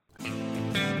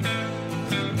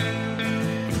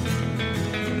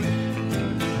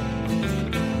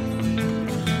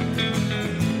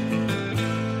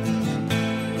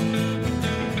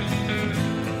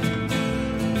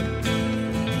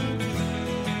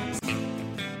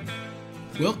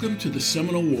Welcome to the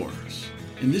Seminole Wars.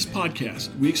 In this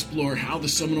podcast, we explore how the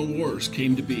Seminole Wars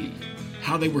came to be,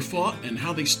 how they were fought, and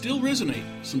how they still resonate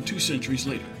some 2 centuries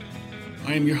later.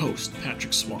 I am your host,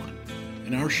 Patrick Swan,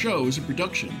 and our show is a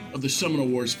production of the Seminole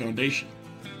Wars Foundation,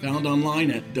 found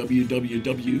online at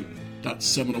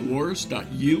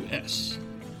www.seminolewars.us.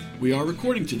 We are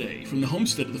recording today from the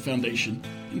homestead of the Foundation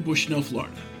in Bushnell,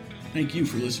 Florida. Thank you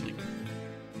for listening.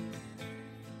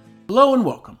 Hello and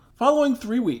welcome. Following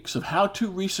 3 weeks of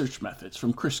how-to research methods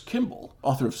from Chris Kimball,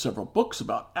 author of several books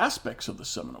about aspects of the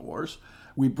Seminole Wars,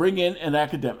 we bring in an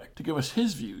academic to give us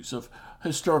his views of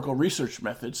historical research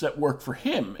methods that work for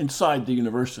him inside the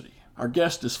university. Our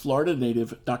guest is Florida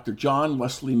native Dr. John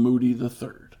Wesley Moody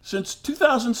III. Since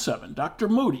 2007, Dr.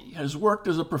 Moody has worked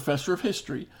as a professor of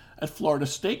history at Florida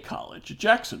State College at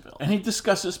Jacksonville, and he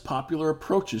discusses popular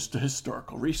approaches to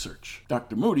historical research.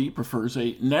 Dr. Moody prefers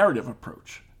a narrative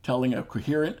approach, telling a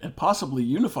coherent and possibly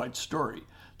unified story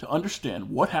to understand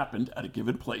what happened at a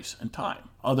given place and time.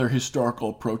 Other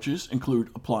historical approaches include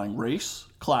applying race,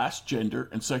 class, gender,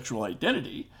 and sexual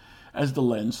identity as the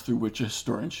lens through which a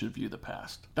historian should view the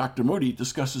past. Dr. Moody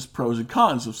discusses pros and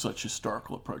cons of such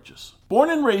historical approaches. Born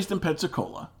and raised in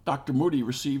Pensacola, Dr. Moody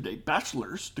received a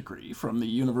bachelor's degree from the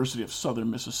University of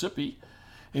Southern Mississippi,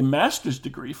 a master's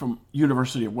degree from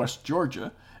University of West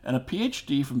Georgia, and a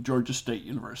PhD from Georgia State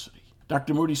University.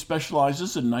 Dr. Moody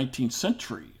specializes in 19th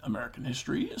century American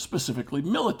history, specifically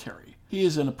military. He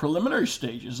is in the preliminary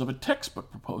stages of a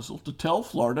textbook proposal to tell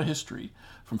Florida history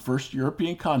from first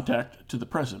European contact to the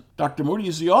present. Dr. Moody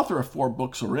is the author of 4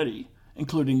 books already,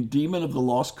 including Demon of the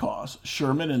Lost Cause,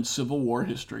 Sherman and Civil War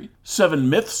History, 7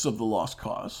 Myths of the Lost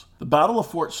Cause, The Battle of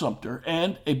Fort Sumter,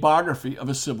 and a biography of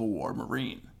a Civil War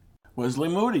Marine. Wesley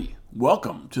Moody,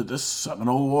 welcome to the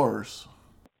Seminole Wars.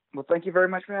 Well, thank you very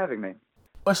much for having me.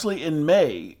 Wesley, in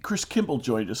May, Chris Kimball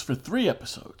joined us for 3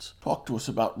 episodes, talked to us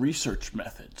about research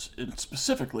methods, and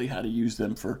specifically how to use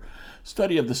them for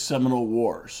study of the Seminole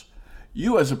Wars.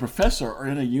 You, as a professor, are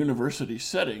in a university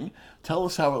setting. Tell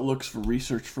us how it looks for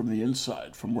research from the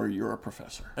inside, from where you're a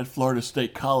professor at Florida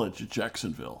State College at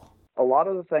Jacksonville. A lot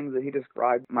of the things that he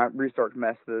described, my research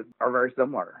methods, are very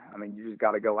similar. You just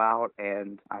got to go out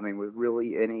and, with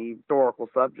really any historical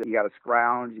subject, you got to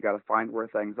scrounge, you got to find where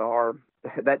things are.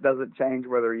 That doesn't change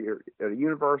whether you're at a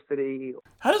university.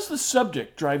 How does the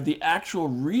subject drive the actual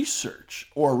research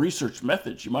or research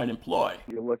methods you might employ?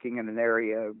 You're looking in an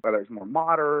area, whether it's more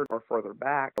modern or further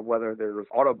back, or whether there's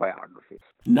autobiographies.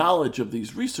 Knowledge of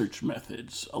these research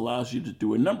methods allows you to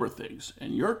do a number of things.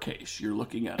 In your case, you're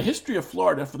looking at a history of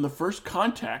Florida from the first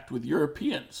contact with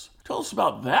Europeans. Tell us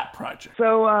about that project.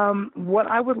 So what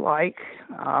I would like,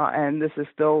 and this is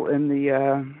still in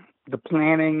the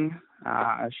planning,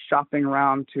 shopping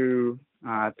around to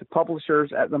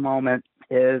publishers at the moment,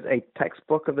 is a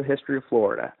textbook of the history of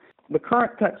Florida. The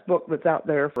current textbook that's out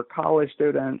there for college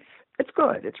students, it's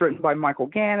good. It's written by Michael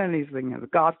Gannon. He's the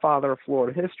godfather of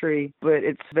Florida history, but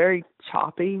it's very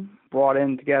choppy, brought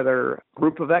in together a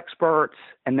group of experts,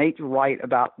 and they write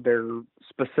about their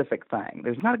specific thing.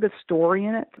 There's not a good story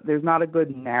in it. There's not a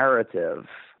good narrative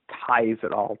ties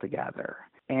it all together.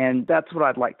 And that's what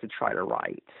I'd like to try to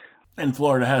write. And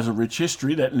Florida has a rich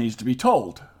history that needs to be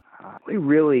told.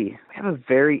 We have a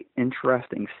very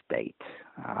interesting state,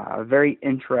 a very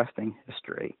interesting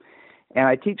history. And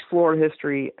I teach Florida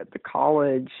history at the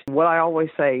college. What I always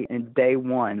say in day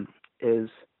one is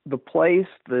the place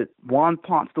that Juan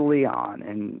Ponce de Leon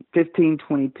in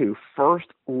 1522 first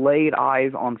laid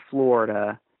eyes on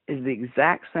Florida is the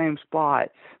exact same spot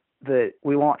that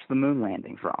we launched the moon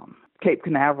landing from. Cape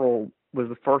Canaveral was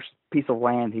the first piece of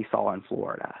land he saw in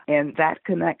Florida. And that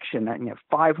connection,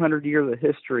 500 years of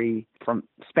history from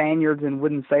Spaniards and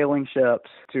wooden sailing ships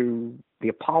to the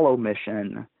Apollo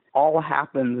mission, all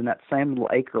happens in that same little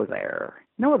acre there.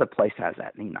 No other place has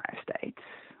that in the United States.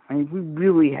 We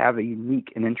really have a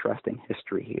unique and interesting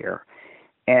history here.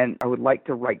 And I would like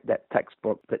to write that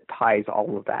textbook that ties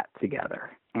all of that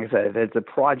together. Like I said, it's a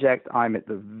project I'm at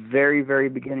the very, very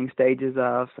beginning stages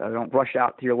of, so I don't rush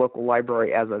out to your local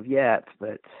library as of yet,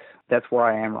 but that's where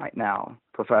I am right now,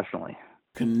 professionally.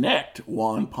 Connect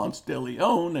Juan Ponce de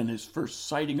Leon and his first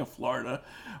sighting of Florida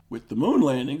with the moon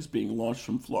landings being launched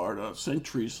from Florida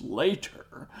centuries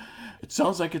later. It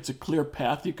sounds like it's a clear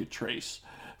path you could trace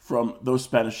from those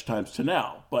Spanish times to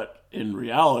now, but in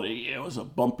reality, it was a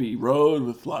bumpy road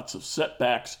with lots of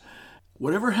setbacks.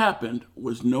 Whatever happened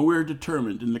was nowhere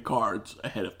determined in the cards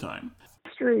ahead of time.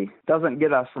 History doesn't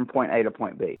get us from point A to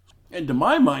point B. And to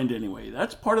my mind anyway,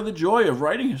 that's part of the joy of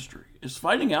writing history, is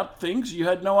finding out things you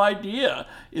had no idea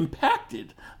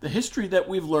impacted the history that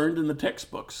we've learned in the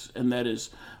textbooks, and that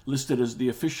is listed as the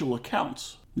official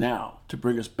accounts. Now, to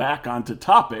bring us back onto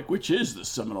topic, which is the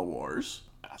Seminole Wars,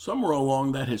 somewhere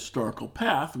along that historical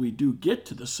path, we do get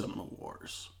to the Seminole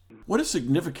Wars. What is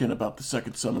significant about the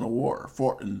Second Seminole War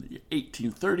fought in the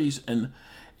 1830s and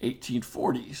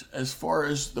 1840s as far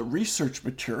as the research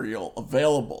material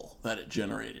available that it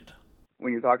generated?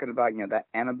 When you're talking about, that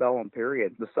antebellum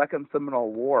period, the Second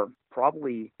Seminole War,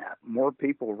 probably more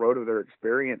people wrote of their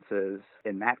experiences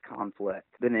in that conflict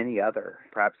than any other,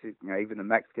 perhaps even the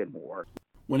Mexican War.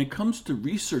 When it comes to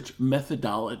research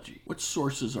methodology, what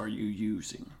sources are you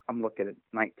using? I'm looking at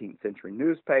 19th century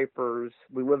newspapers.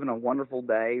 We live in a wonderful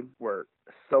day where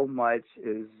so much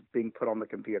is being put on the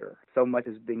computer. So much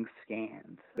is being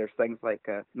scanned. There's things like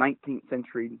a 19th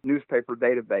century newspaper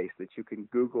database that you can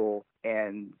Google,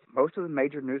 and most of the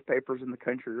major newspapers in the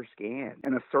country are scanned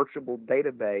in a searchable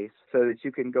database so that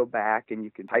you can go back and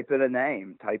you can type in a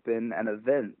name, type in an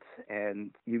event,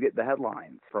 and you get the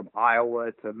headlines. From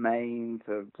Iowa to Maine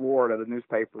to Florida, the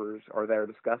newspapers are there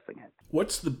discussing it.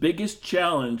 What's the biggest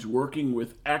challenge working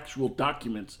with actual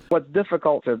documents? What's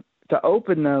difficult to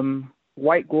open them,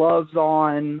 white gloves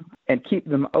on, and keep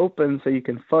them open so you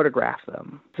can photograph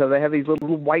them. So they have these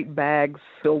little white bags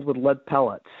filled with lead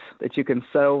pellets that you can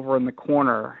set over in the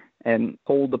corner and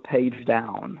hold the page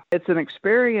down. It's an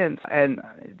experience, and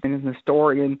as a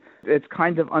historian, it's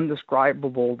kind of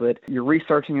undescribable that you're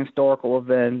researching a historical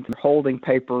event, you're holding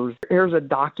papers. Here's a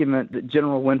document that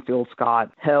General Winfield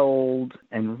Scott held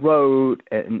and wrote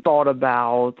and thought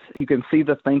about. You can see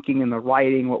the thinking and the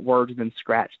writing, what words have been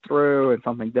scratched through and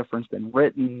something different's been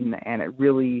written, and it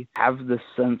really has this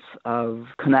sense of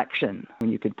connection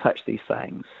when you can touch these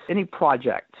things. Any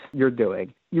project you're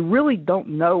doing, you really don't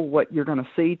know what you're going to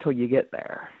see till you get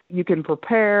there. You can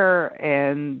prepare,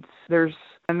 and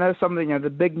I know some of the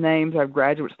big names, I have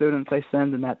graduate students they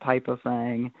send and that type of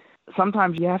thing.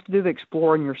 Sometimes you have to do the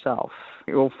exploring yourself.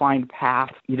 You'll find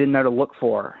paths you didn't know to look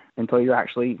for until you're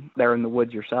actually there in the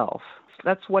woods yourself.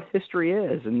 That's what history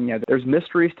is, and there's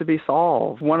mysteries to be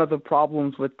solved. One of the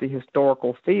problems with the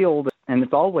historical field, and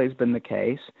it's always been the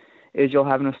case, is you'll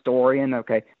have an historian,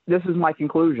 okay, this is my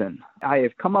conclusion. I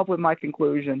have come up with my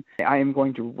conclusion. I am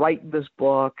going to write this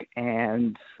book,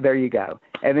 and there you go.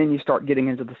 And then you start getting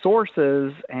into the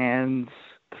sources, and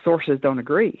the sources don't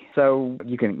agree. So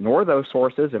you can ignore those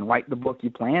sources and write the book you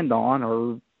planned on,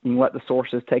 or you can let the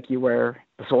sources take you where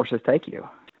the sources take you.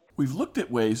 We've looked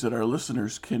at ways that our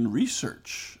listeners can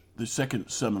research the Second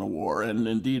Seminole War, and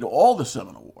indeed all the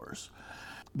Seminole Wars.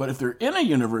 But if they're in a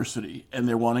university and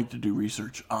they're wanting to do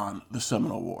research on the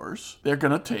Seminole Wars, they're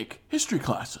going to take history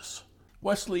classes.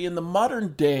 Wesley, in the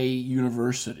modern day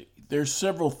university, there's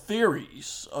several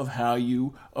theories of how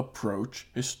you approach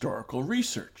historical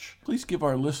research. Please give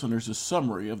our listeners a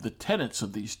summary of the tenets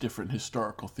of these different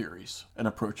historical theories and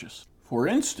approaches. For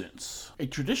instance, a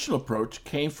traditional approach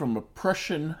came from a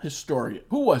Prussian historian.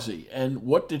 Who was he, and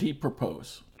what did he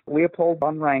propose? Leopold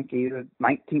von Ranke, the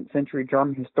 19th century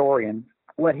German historian.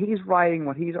 What he's writing,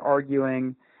 what he's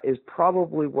arguing, is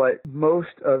probably what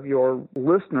most of your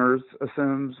listeners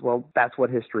assumes, well, that's what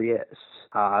history is.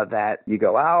 That you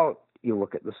go out, you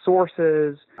look at the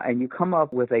sources, and you come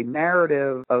up with a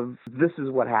narrative of this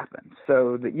is what happened.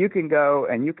 So that you can go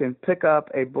and you can pick up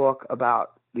a book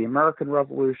about the American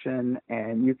Revolution,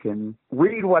 and you can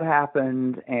read what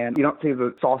happened, and you don't see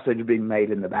the sausage being made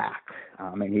in the back.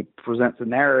 He presents a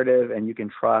narrative, and you can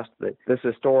trust that this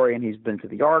historian, he's been to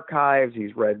the archives,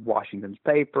 he's read Washington's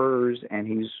papers, and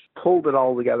he's pulled it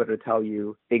all together to tell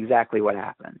you exactly what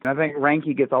happened. And I think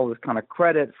Ranke gets all this kind of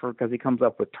credit because he comes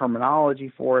up with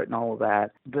terminology for it and all of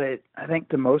that. But I think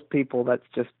to most people,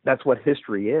 that's what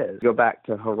history is. Go back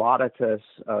to Herodotus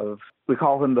we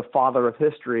call him the father of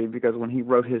history because when he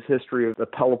wrote his history of the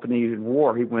Peloponnesian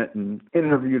War, he went and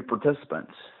interviewed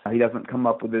participants. He doesn't come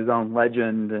up with his own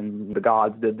legend and the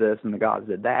gods did this and the gods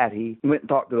did that. He went and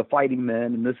talked to the fighting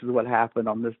men, and this is what happened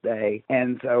on this day.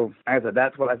 And so, as I said,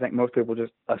 that's what I think most people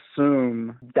just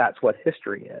assume that's what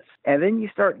history is. And then you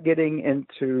start getting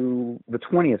into the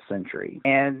 20th century,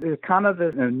 and there's kind of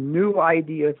a new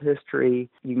idea of history.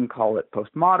 You can call it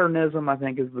postmodernism, I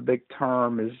think is the big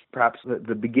term, is perhaps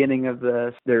the beginning of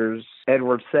this. There's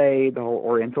Edward Said, the whole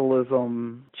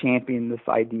Orientalism, championed this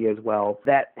idea as well.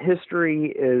 That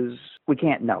history we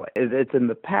can't know it. It's in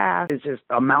the past. It's just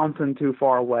a mountain too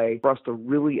far away for us to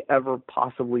really ever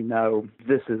possibly know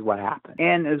this is what happened.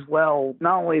 And as well,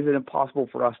 not only is it impossible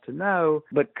for us to know,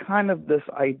 but kind of this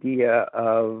idea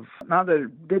of, not that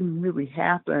it didn't really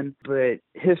happen, but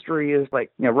history is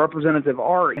like, representative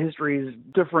art. History is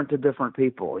different to different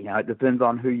people. It depends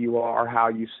on who you are, how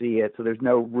you see it. So there's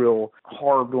no real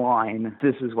hard line.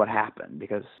 This is what happened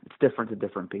because it's different to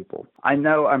different people. I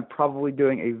know I'm probably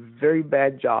doing a very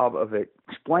bad job of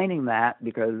explaining that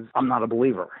because I'm not a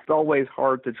believer. It's always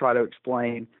hard to try to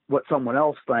explain what someone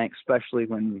else thinks, especially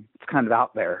when it's kind of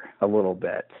out there a little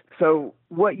bit. So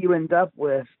what you end up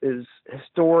with is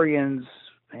historians,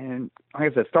 and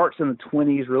like I said, starts in the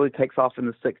 20s, really takes off in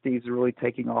the 60s, really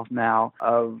taking off now,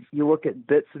 you look at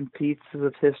bits and pieces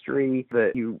of history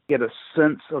that you get a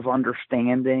sense of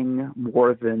understanding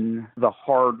more than the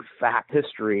hard fact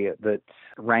history that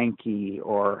Ranke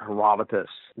or Herodotus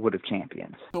would have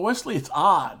championed. So Wesley, it's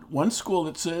odd. One school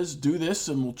that says, do this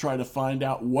and we'll try to find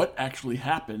out what actually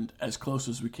happened as close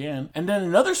as we can. And then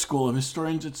another school of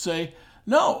historians that say,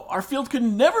 no, our field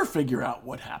can never figure out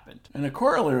what happened. And a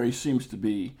corollary seems to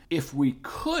be, if we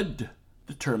could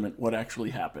determine what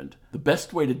actually happened, the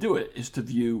best way to do it is to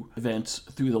view events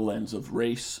through the lens of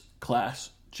race, class,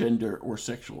 gender, or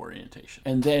sexual orientation,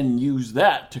 and then use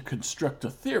that to construct a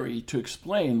theory to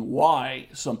explain why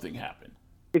something happened.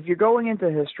 If you're going into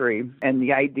history and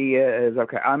the idea is,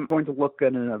 okay, I'm going to look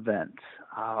at an event,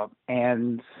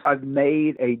 and I've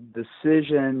made a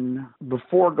decision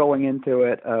before going into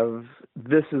it of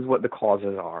this is what the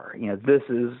causes are. This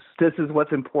is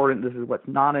what's important. This is what's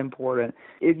not important.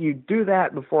 If you do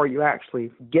that before you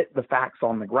actually get the facts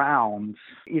on the ground,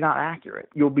 you're not accurate.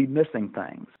 You'll be missing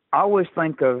things. I always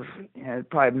think of,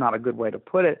 probably not a good way to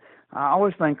put it, I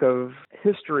always think of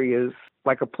history as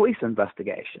like a police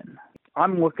investigation.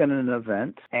 I'm looking at an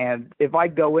event, and if I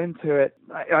go into it,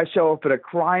 I show up at a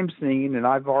crime scene, and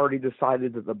I've already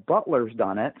decided that the butler's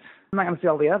done it. I'm not going to see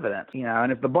all the evidence,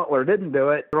 and if the butler didn't do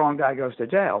it, the wrong guy goes to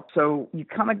jail. So you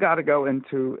kind of got to go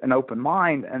into an open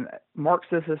mind, and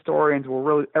Marxist historians will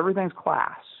really, everything's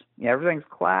class. Everything's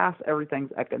class,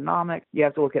 everything's economic. You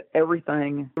have to look at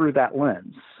everything through that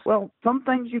lens. Well, some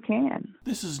things you can.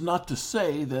 This is not to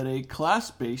say that a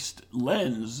class-based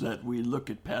lens that we look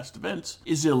at past events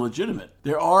is illegitimate.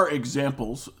 There are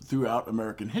examples throughout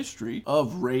American history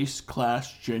of race,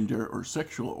 class, gender, or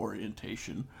sexual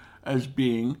orientation as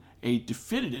being a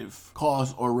definitive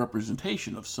cause or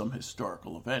representation of some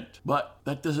historical event. But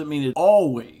that doesn't mean it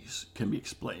always can be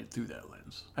explained through that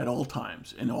lens, at all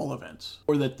times, in all events,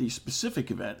 or that the specific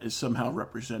event is somehow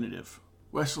representative.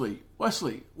 Wesley,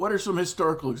 what are some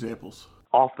historical examples?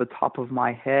 Off the top of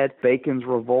my head, Bacon's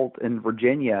revolt in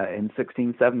Virginia in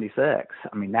 1676.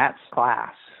 That's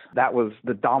class. That was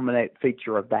the dominant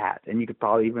feature of that. And you could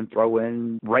probably even throw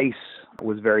in race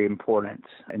was very important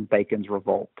in Bacon's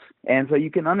revolt. And so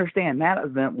you can understand that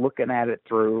event looking at it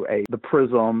through the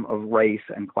prism of race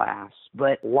and class.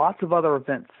 But lots of other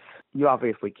events, you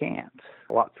obviously can't.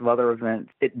 Lots of other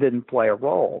events, it didn't play a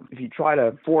role. If you try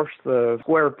to force the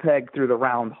square peg through the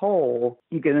round hole,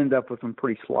 you can end up with some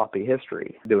pretty sloppy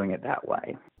history doing it that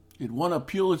way. It won a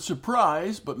Pulitzer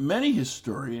Prize, but many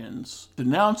historians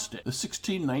denounced it, the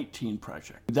 1619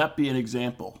 Project. Would that be an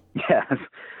example? Yes.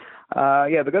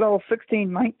 The good old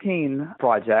 1619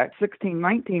 Project.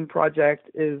 1619 Project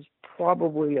is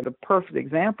probably the perfect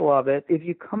example of it. If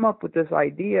you come up with this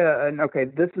idea and, okay,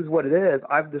 this is what it is,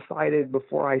 I've decided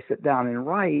before I sit down and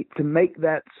write to make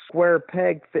that square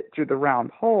peg fit through the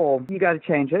round hole, you got to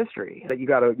change history. That you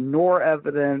got to ignore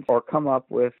evidence or come up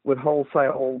with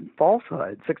wholesale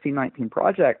falsehood. 1619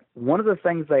 Project, one of the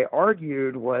things they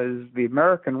argued was the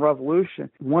American Revolution,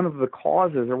 one of the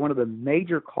causes or one of the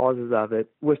major causes of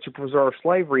it was to preserve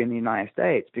slavery in the United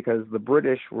States because the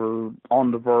British were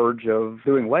on the verge of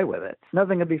doing away with it.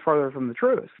 Nothing could be further from the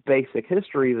truth. Basic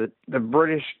history that the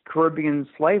British Caribbean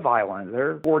slave islands,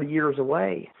 they're 40 years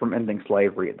away from ending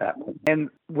slavery at that point. And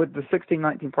with the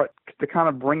 1619 Project, to kind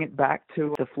of bring it back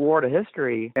to Florida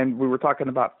history, and we were talking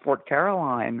about Fort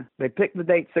Caroline, they picked the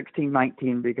date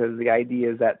 1619 because the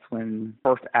idea is that's when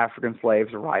first African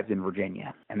slaves arrived in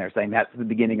Virginia. And they're saying that's the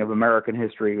beginning of American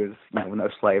history was when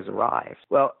those slaves arrived.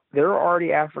 Well, there were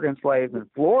already African slaves in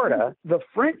Florida. The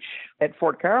French at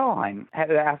Fort Caroline had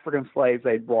African slaves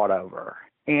they'd brought over.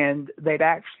 And they'd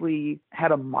actually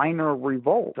had a minor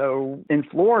revolt. So in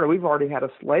Florida, we've already had a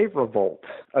slave revolt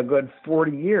a good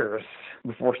 40 years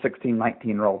before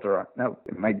 1619 rolls around. No,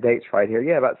 my date's right here.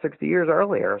 Yeah, about 60 years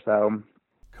earlier. So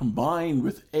combined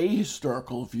with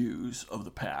ahistorical views of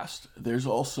the past, there's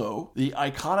also the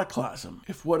iconoclasm.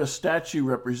 If what a statue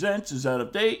represents is out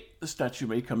of date, the statue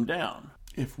may come down.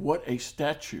 If what a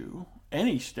statue,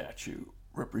 any statue,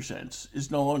 represents is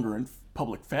no longer in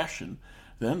public fashion,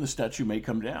 then the statue may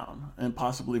come down, and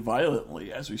possibly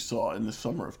violently, as we saw in the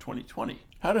summer of 2020.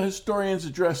 How do historians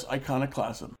address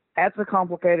iconoclasm? That's a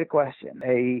complicated question.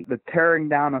 The tearing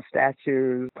down of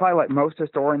statues, probably like most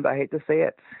historians, I hate to say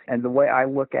it. And the way I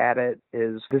look at it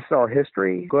is, this is our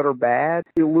history, good or bad.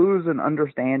 You lose an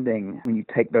understanding when you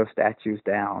take those statues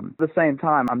down. At the same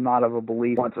time, I'm not of a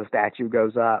belief once a statue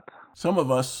goes up. Some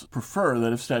of us prefer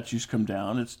that if statues come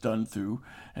down, it's done through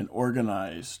an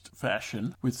organized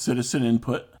fashion with citizen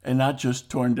input and not just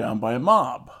torn down by a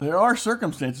mob. There are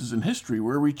circumstances in history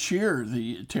where we cheer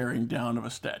the tearing down of a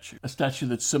statue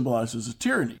that symbolizes a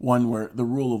tyranny, one where the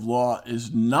rule of law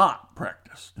is not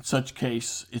practiced. In such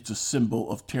case, it's a symbol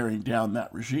of tearing down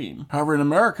that regime. However, in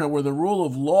America, where the rule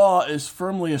of law is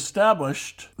firmly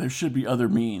established, there should be other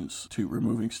means to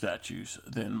removing statues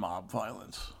than mob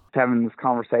violence. Having this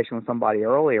conversation with somebody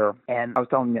earlier, and I was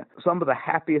telling you some of the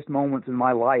happiest moments in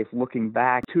my life looking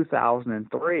back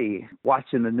 2003,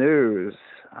 watching the news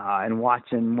and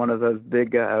watching one of those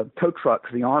big tow trucks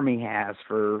the Army has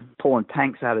for pulling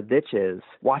tanks out of ditches,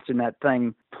 watching that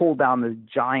thing pull down this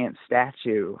giant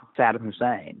statue, Saddam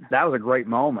Hussein. That was a great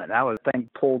moment. That was a thing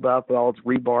pulled up with all its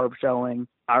rebarb showing.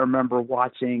 I remember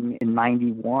watching in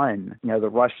 91, the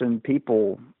Russian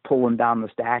people pulling down the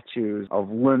statues of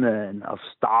Lenin, of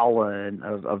Stalin,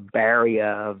 of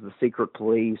Beria, of the secret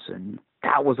police, and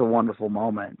that was a wonderful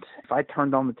moment. If I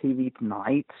turned on the TV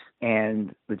tonight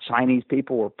and the Chinese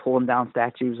people were pulling down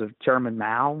statues of Chairman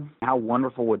Mao, how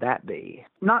wonderful would that be?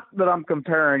 Not that I'm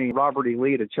comparing Robert E.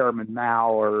 Lee to Chairman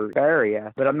Mao or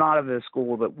Beria, but I'm not of the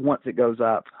school that once it goes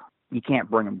up, you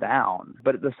can't bring them down.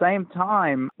 But at the same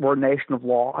time, we're a nation of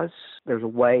laws. There's a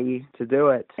way to do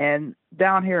it. And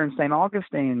down here in St.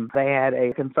 Augustine, they had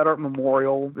a Confederate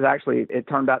memorial. Actually, it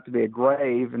turned out to be a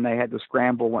grave, and they had to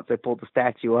scramble once they pulled the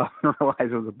statue up and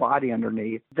realized there was a body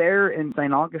underneath. There in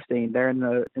St. Augustine, there in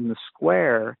the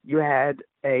square, you had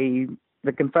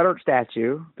the Confederate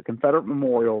statue, the Confederate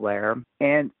memorial there,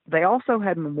 and they also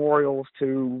had memorials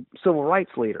to civil rights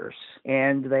leaders.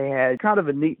 And they had kind of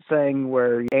a neat thing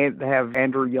where they have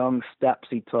Andrew Young's steps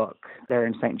he took there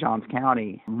in St. Johns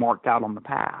County marked out on the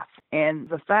path. And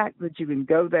the fact that you can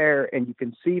go there and you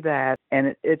can see that,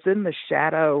 and it's in the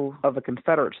shadow of a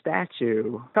Confederate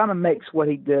statue, kind of makes what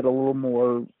he did a little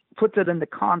more, puts it into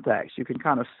context. You can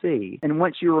kind of see. And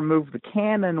once you remove the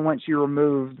cannon, once you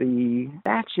remove the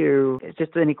statue, it's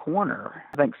just any corner.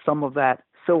 I think some of that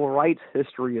civil rights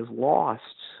history is lost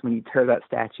when you tear that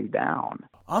statue down.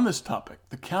 On this topic,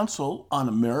 the Council on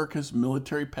America's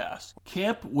Military Past,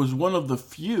 CAMP was one of the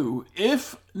few,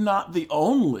 if not the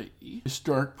only,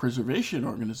 historic preservation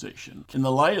organization in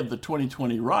the light of the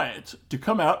 2020 riots to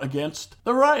come out against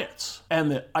the riots and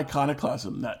the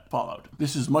iconoclasm that followed.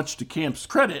 This is much to CAMP's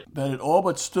credit that it all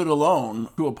but stood alone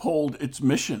to uphold its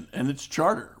mission and its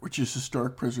charter, which is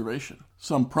historic preservation.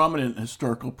 Some prominent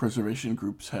historical preservation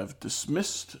groups have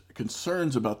dismissed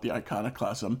concerns about the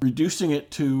iconoclasm, reducing it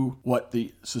to what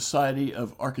the Society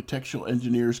of Architectural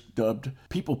Engineers dubbed,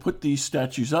 "People put these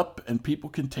statues up and people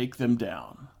can take them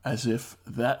down," as if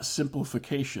that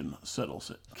simplification settles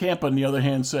it. CAMP, on the other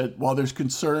hand, said, while there's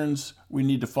concerns, we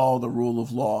need to follow the rule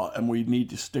of law and we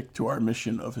need to stick to our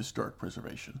mission of historic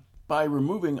preservation. By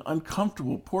removing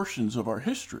uncomfortable portions of our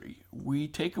history, we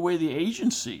take away the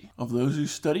agency of those who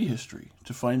study history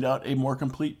to find out a more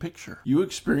complete picture. You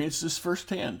experienced this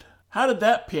firsthand. How did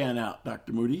that pan out,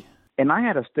 Dr. Moody? And I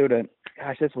had a student,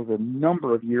 this was a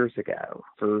number of years ago.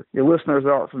 For your listeners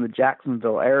that aren't from the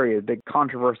Jacksonville area, the big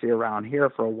controversy around here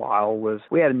for a while was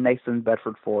we had a Nathan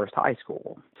Bedford Forrest High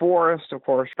School. Forrest, of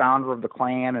course, founder of the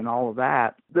Klan and all of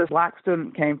that. This black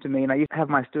student came to me, and I used to have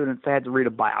my students, they had to read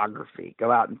a biography,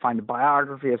 go out and find a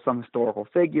biography of some historical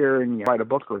figure and write a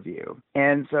book review.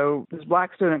 And so this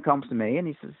black student comes to me, and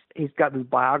he says he's got this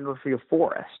biography of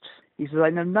Forrest. He says,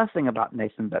 I know nothing about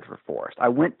Nathan Bedford Forrest. I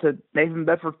went to Nathan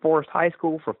Bedford Forrest High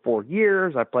School for 4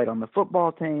 years. I played on the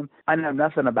football team. I know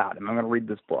nothing about him. I'm going to read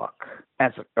this book.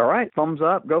 And I said, all right, thumbs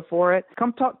up, go for it.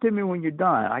 Come talk to me when you're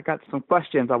done. I got some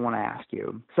questions I want to ask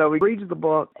you. So he reads the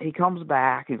book. He comes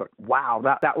back. He's like, wow,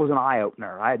 that was an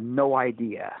eye-opener. I had no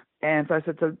idea. And so I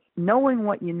said, so knowing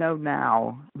what you know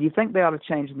now, do you think they ought to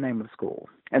change the name of the school?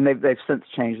 And they've since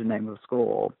changed the name of the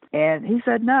school. And he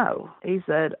said no. He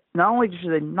said not only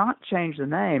should they not change the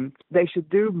name, they should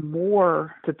do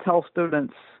more to tell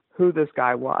students who this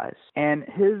guy was. And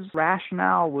his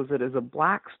rationale was that as a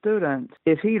black student,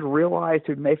 if he'd realized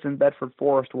who Nathan Bedford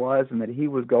Forrest was and that he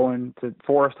was going to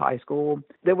Forrest High School,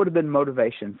 that would have been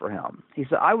motivation for him. He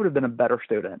said, I would have been a better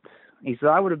student. He said,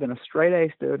 I would have been a straight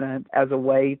A student as a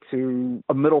way to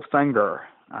a middle finger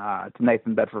to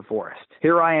Nathan Bedford Forrest.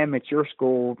 Here I am at your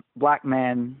school, black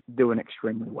man doing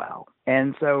extremely well.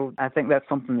 And so I think that's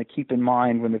something to keep in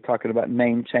mind when they're talking about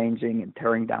name changing and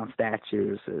tearing down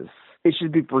statues. Is it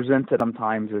should be presented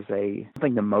sometimes as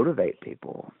something to motivate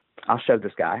people. I'll show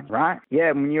this guy, right?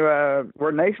 Yeah, when we're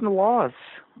a nation of laws.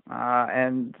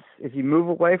 And if you move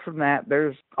away from that,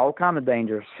 there's all kind of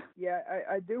dangers. Yeah,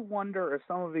 I do wonder if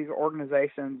some of these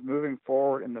organizations moving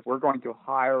forward we're going to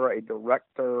hire a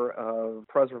director of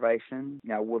preservation.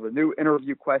 Now, will the new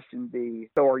interview question be,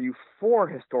 so are you for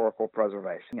historical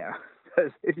preservation? Yeah.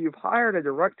 Because if you've hired a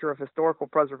director of historical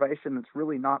preservation that's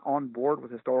really not on board with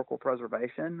historical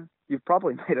preservation, you've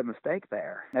probably made a mistake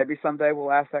there. Maybe someday we'll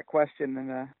ask that question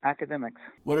in academics.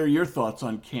 What are your thoughts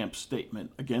on Camp's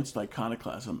statement against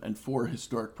iconoclasm and for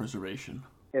historic preservation?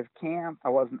 If Camp, I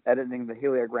wasn't editing the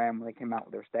heliogram when they came out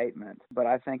with their statement, but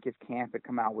I think if Camp had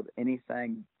come out with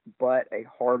anything but a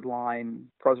hardline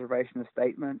preservationist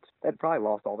statement, they'd probably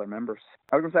lost all their members.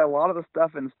 I was going to say a lot of the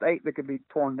stuff in the state that could be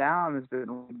torn down has been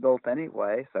rebuilt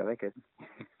anyway, so they could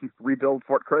rebuild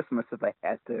Fort Christmas if they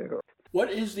had to. What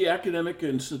is the academic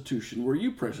institution where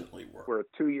you presently work? We're a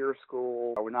 2-year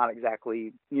school. We're not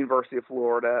exactly University of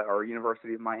Florida or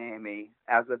University of Miami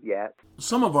as of yet.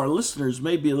 Some of our listeners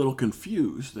may be a little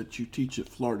confused that you teach at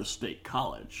Florida State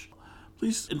College.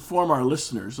 Please inform our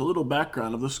listeners a little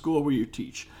background of the school where you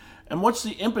teach, and what's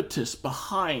the impetus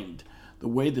behind the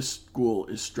way the school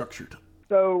is structured.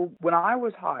 So when I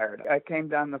was hired, I came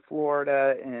down to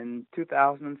Florida in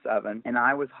 2007, and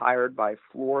I was hired by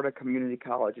Florida Community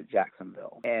College at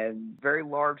Jacksonville. And very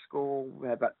large school, we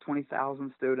had about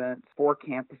 20,000 students, 4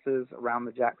 campuses around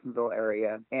the Jacksonville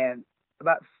area. And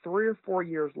about 3 or 4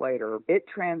 years later, it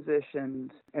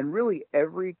transitioned, and really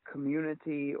every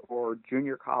community or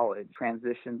junior college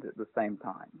transitioned at the same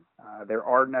time. There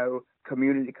are no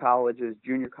community colleges,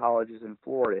 junior colleges in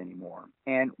Florida anymore.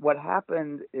 And what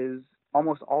happened is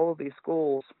almost all of these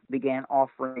schools began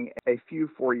offering a few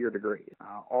 4-year degrees.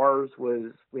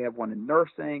 We have one in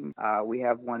nursing, we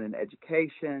have one in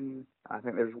education, I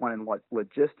think there's one in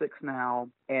logistics now.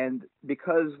 And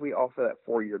because we offer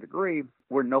that 4-year degree,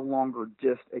 we're no longer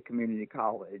just a community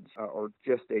college or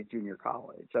just a junior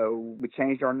college. So we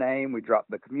changed our name, we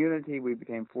dropped the community, we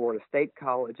became Florida State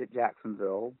College at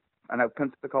Jacksonville. I know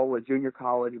Pensacola Junior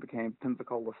College became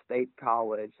Pensacola State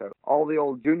College. So all the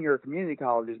old junior community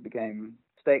colleges became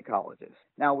state colleges.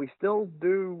 Now, we still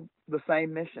do the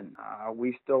same mission.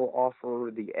 We still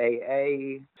offer the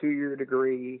AA 2-year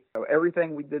degree. So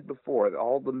everything we did before,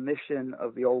 all the mission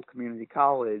of the old community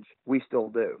college, we still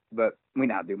do. But we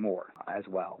now do more as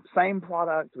well. Same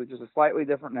product with just a slightly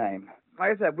different name.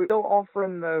 Like I said, we're still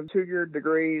offering the 2-year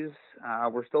degrees.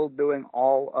 We're still doing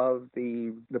all of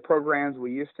the programs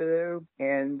we used to do.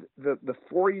 And the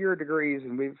 4-year degrees,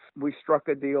 and we struck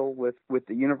a deal with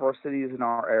the universities in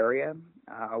our area.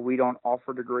 We don't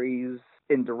offer degrees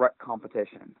in direct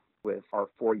competition with our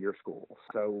 4-year schools.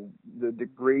 So the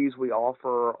degrees we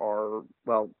offer are,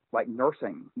 like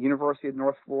nursing. University of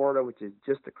North Florida, which is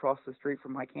just across the street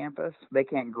from my campus, they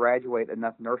can't graduate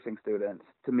enough nursing students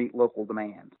to meet local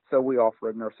demand. So we offer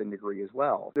a nursing degree as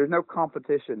well. There's no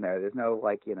competition there. There's no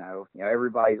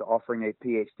everybody's offering a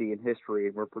PhD in history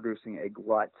and we're producing a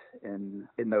glut in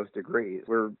those degrees.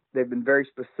 They've been very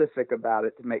specific about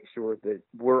it to make sure that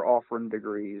we're offering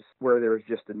degrees where there's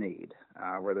just a need,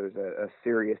 where there's a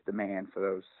serious demand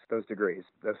for those degrees,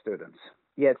 those students.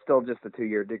 Yeah, it's still just a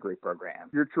 2-year degree program.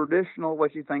 Your traditional,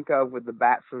 what you think of with the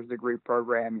bachelor's degree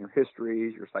program, your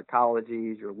histories, your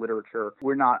psychologies, your literature,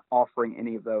 we're not offering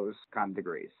any of those kind of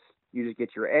degrees. You just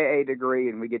get your AA degree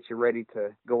and we get you ready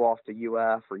to go off to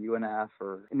UF or UNF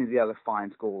or any of the other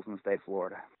fine schools in the state of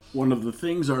Florida. One of the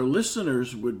things our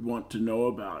listeners would want to know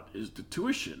about is the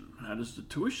tuition. How does the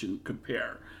tuition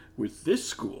compare with this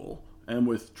school and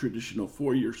with traditional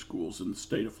 4-year schools in the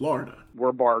state of Florida? We're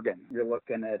a bargain. You're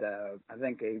looking at,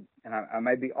 and I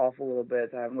may be off a little bit,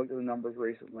 I haven't looked at the numbers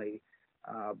recently,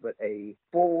 but a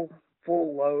full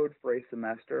load for a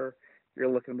semester, you're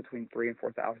looking between $3,000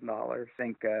 and $4,000. I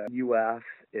think UF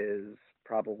is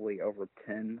probably over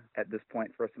 10 at this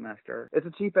point for a semester. It's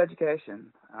a cheap education.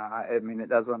 It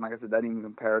doesn't, like I said, doesn't even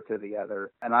compare to the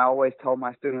other. And I always tell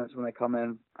my students when they come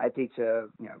in, I teach a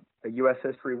U.S.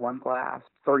 History 1 class,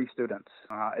 30 students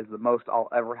is the most I'll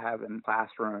ever have in the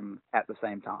classroom at the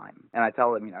same time. And I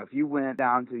tell them, if you went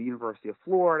down to the University of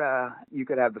Florida, you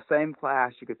could have the same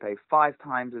class, you could pay 5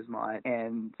 times as much,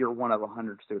 and you're one of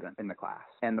 100 students in the class.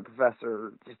 And the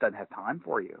professor just doesn't have time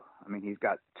for you. He's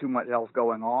got too much else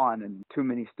going on and too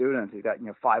many students. He's got,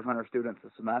 500 students a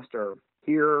semester.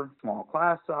 Here, small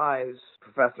class size,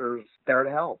 professors there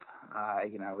to help.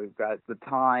 We've got the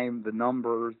time, the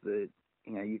numbers, the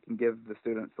you can give the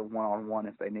students a one-on-one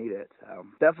if they need it. So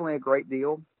definitely a great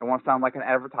deal. I want to sound like an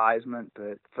advertisement,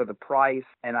 but for the price,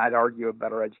 and I'd argue a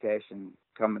better education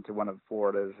coming to one of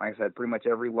Florida's. Like I said, pretty much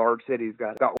every large city's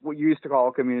got what you used to call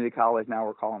a community college, now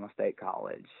we're calling a state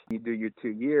college. You do your 2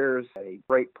 years at a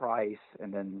great price,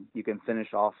 and then you can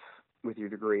finish off with your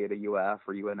degree at a UF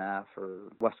or UNF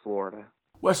or West Florida.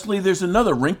 Wesley, there's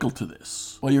another wrinkle to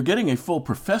this. While you're getting a full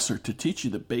professor to teach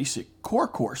you the basic core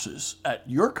courses at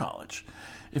your college,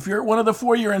 if you're at one of the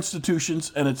 4-year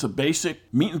institutions and it's a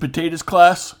basic meat and potatoes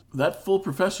class, that full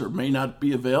professor may not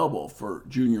be available for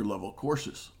junior level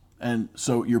courses. And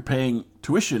so you're paying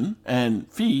tuition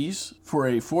and fees for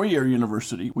a 4-year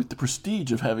university with the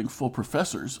prestige of having full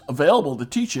professors available to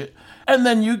teach it, and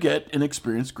then you get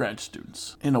inexperienced grad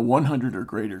students in a 100 or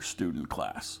greater student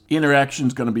class.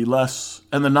 Interaction's going to be less,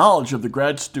 and the knowledge of the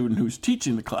grad student who's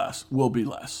teaching the class will be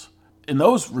less. In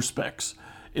those respects,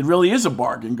 it really is a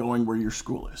bargain going where your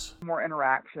school is. More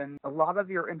interaction. A lot of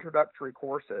your introductory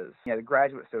courses, the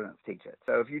graduate students teach it.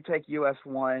 So if you take US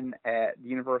 1 at the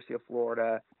University of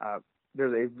Florida,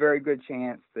 there's a very good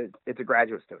chance that it's a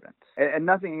graduate student. And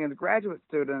nothing against graduate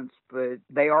students, but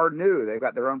they are new. They've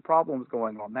got their own problems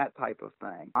going on, that type of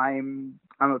thing. I'm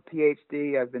a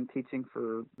PhD. I've been teaching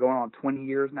for going on 20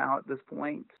 years now at this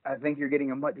point. I think you're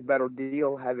getting a much better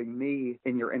deal having me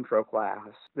in your intro class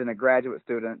than a graduate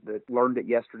student that learned it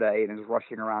yesterday and is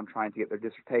rushing around trying to get their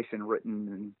dissertation written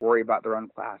and worry about their own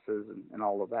classes and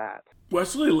all of that.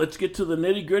 Wesley, let's get to the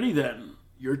nitty-gritty then.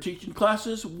 You're teaching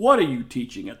classes. What are you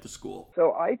teaching at the school?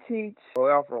 So I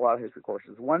offer a lot of history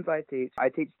courses. Ones I teach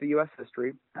the U.S.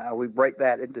 history. We break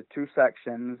that into 2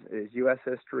 sections. Is U.S.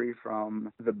 history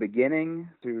from the beginning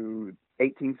to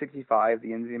 1865,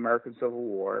 the end of the American Civil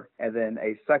War, and then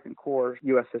a second course,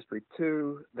 U.S. History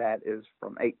 2, that is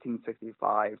from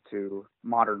 1865 to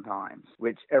modern times,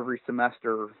 which every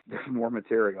semester there's more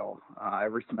material.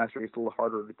 Every semester it's a little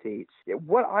harder to teach.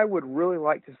 What I would really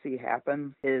like to see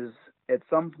happen is at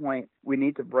some point we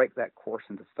need to break that course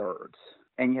into thirds.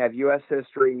 And you have U.S.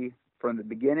 History from the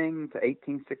beginning to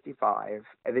 1865,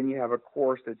 and then you have a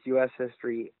course that's U.S.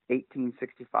 History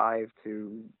 1865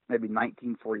 to maybe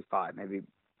 1945, maybe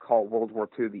call World War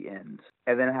II the end,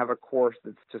 and then have a course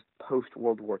that's just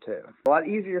post-World War II. A lot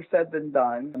easier said than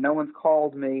done. No one's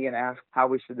called me and asked how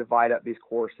we should divide up these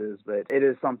courses, but it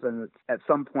is something that at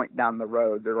some point down the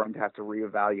road, they're going to have to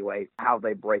reevaluate how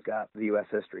they break up the U.S.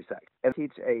 history section. I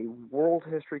teach a world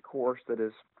history course that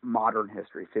is modern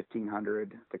history,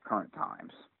 1500 to current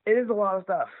times. It is a lot of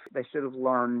stuff they should have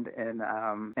learned in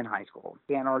high school.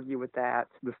 Can't argue with that.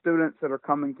 The students that are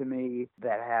coming to me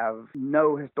that have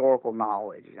no historical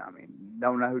knowledge,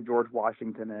 don't know who George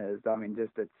Washington is.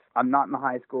 I'm not in the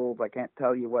high schools. I can't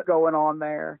tell you what's going on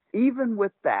there. Even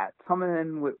with that, coming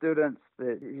in with students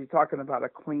that you're talking about a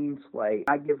clean slate,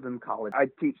 I give them college. I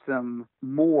teach them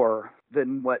more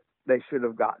than what they should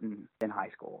have gotten in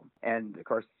high school. And of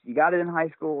course, you got it in high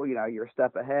school, you're a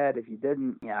step ahead. If you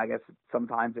didn't, I guess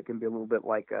sometimes it can be a little bit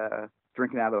like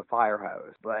drinking out of a fire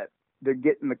hose, but they're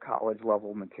getting the college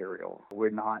level material. We're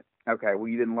not, okay, well,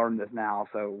 you didn't learn this now,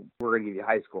 so we're going to give you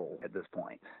high school at this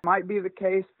point. Might be the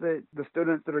case that the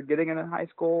students that are getting it in high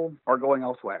school are going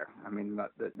elsewhere.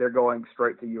 They're going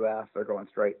straight to UF, they're going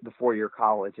straight to 4-year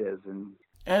colleges.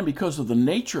 And because of the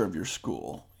nature of your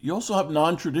school, you also have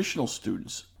non-traditional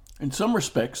students. In some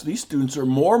respects, these students are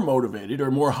more motivated or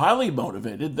more highly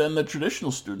motivated than the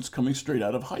traditional students coming straight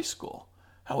out of high school.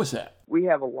 How is that? We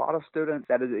have a lot of students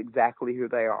that is exactly who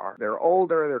they are. They're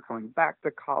older, they're coming back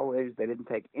to college, they didn't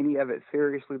take any of it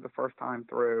seriously the first time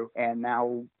through, and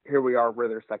now here we are with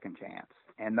their second chance.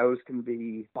 And those can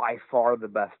be by far the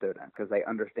best students because they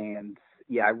understand,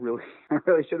 I really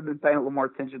should have been paying a little more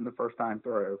attention the first time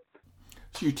through.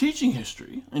 So you're teaching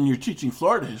history, and you're teaching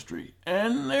Florida history,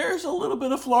 and there's a little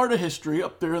bit of Florida history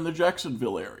up there in the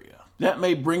Jacksonville area. That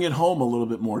may bring it home a little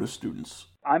bit more to students.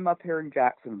 I'm up here in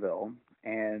Jacksonville,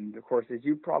 and of course, as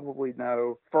you probably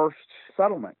know,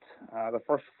 the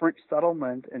first French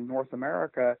settlement in North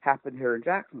America happened here in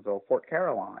Jacksonville, Fort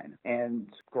Caroline. And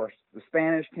of course, the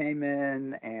Spanish came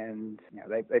in, and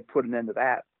they put an end to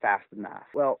that fast enough.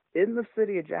 Well, in the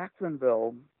city of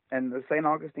Jacksonville, and the St.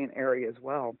 Augustine area as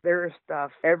well, there is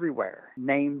stuff everywhere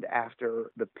named after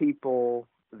the people,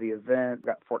 the event. We've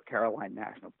got Fort Caroline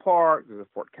National Park, there's a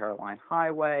Fort Caroline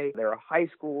Highway. There are high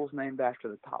schools named after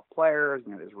the top players.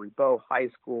 There's Ribot High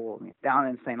School. Down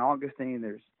in St.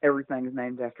 Augustine, everything's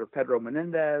named after Pedro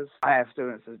Menendez. I have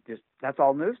students that that's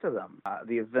all news to them,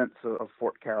 the events of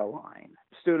Fort Caroline.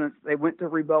 students, they went to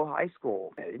Rebo High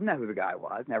School. They didn't know who the guy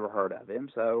was, never heard of him.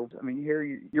 So, I mean, here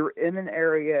you're in an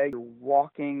area, you're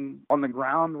walking on the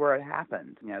ground where it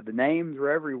happened. You know, the names are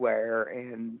everywhere,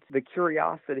 and the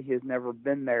curiosity has never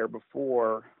been there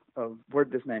before of where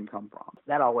did this name come from.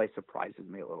 That always surprises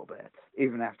me a little bit,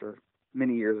 even after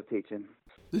many years of teaching.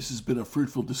 This has been a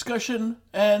fruitful discussion,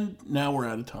 and now we're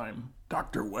out of time.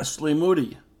 Dr. Wesley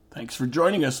Moody, thanks for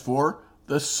joining us for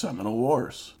the Seminole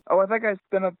Wars. Oh, I think it's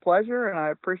been a pleasure, and I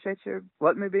appreciate you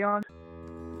letting me be on.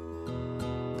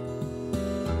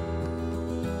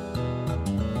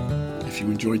 If you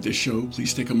enjoyed this show,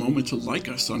 please take a moment to like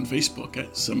us on Facebook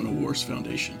at Seminole Wars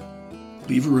Foundation.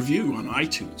 Leave a review on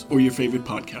iTunes or your favorite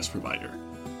podcast provider.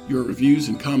 Your reviews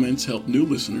and comments help new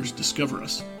listeners discover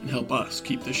us and help us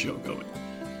keep the show going.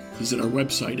 Visit our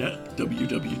website at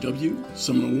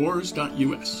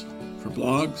www.seminolewars.us for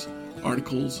blogs,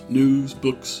 articles, news,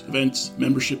 books, events,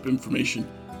 membership information,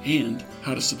 and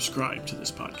how to subscribe to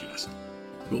this podcast.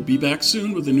 We'll be back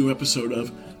soon with a new episode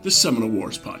of the Seminole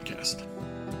Wars Podcast.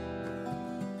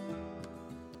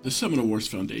 The Seminole Wars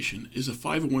Foundation is a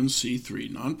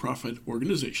 501c3 nonprofit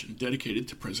organization dedicated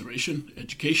to preservation,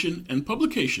 education, and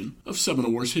publication of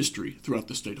Seminole Wars history throughout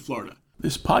the state of Florida.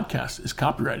 This podcast is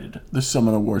copyrighted the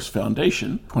Seminole Wars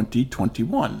Foundation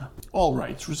 2021. All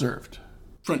rights reserved.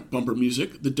 Front bumper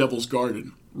music, The Devil's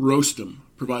Garden, Roast 'em,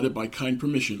 provided by kind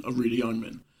permission of Reedy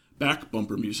Onman. Back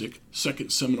bumper music,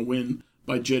 Second Seminole Win,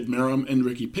 by Jed Merrim and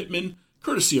Ricky Pittman,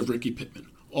 courtesy of Ricky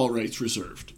Pittman. All rights reserved.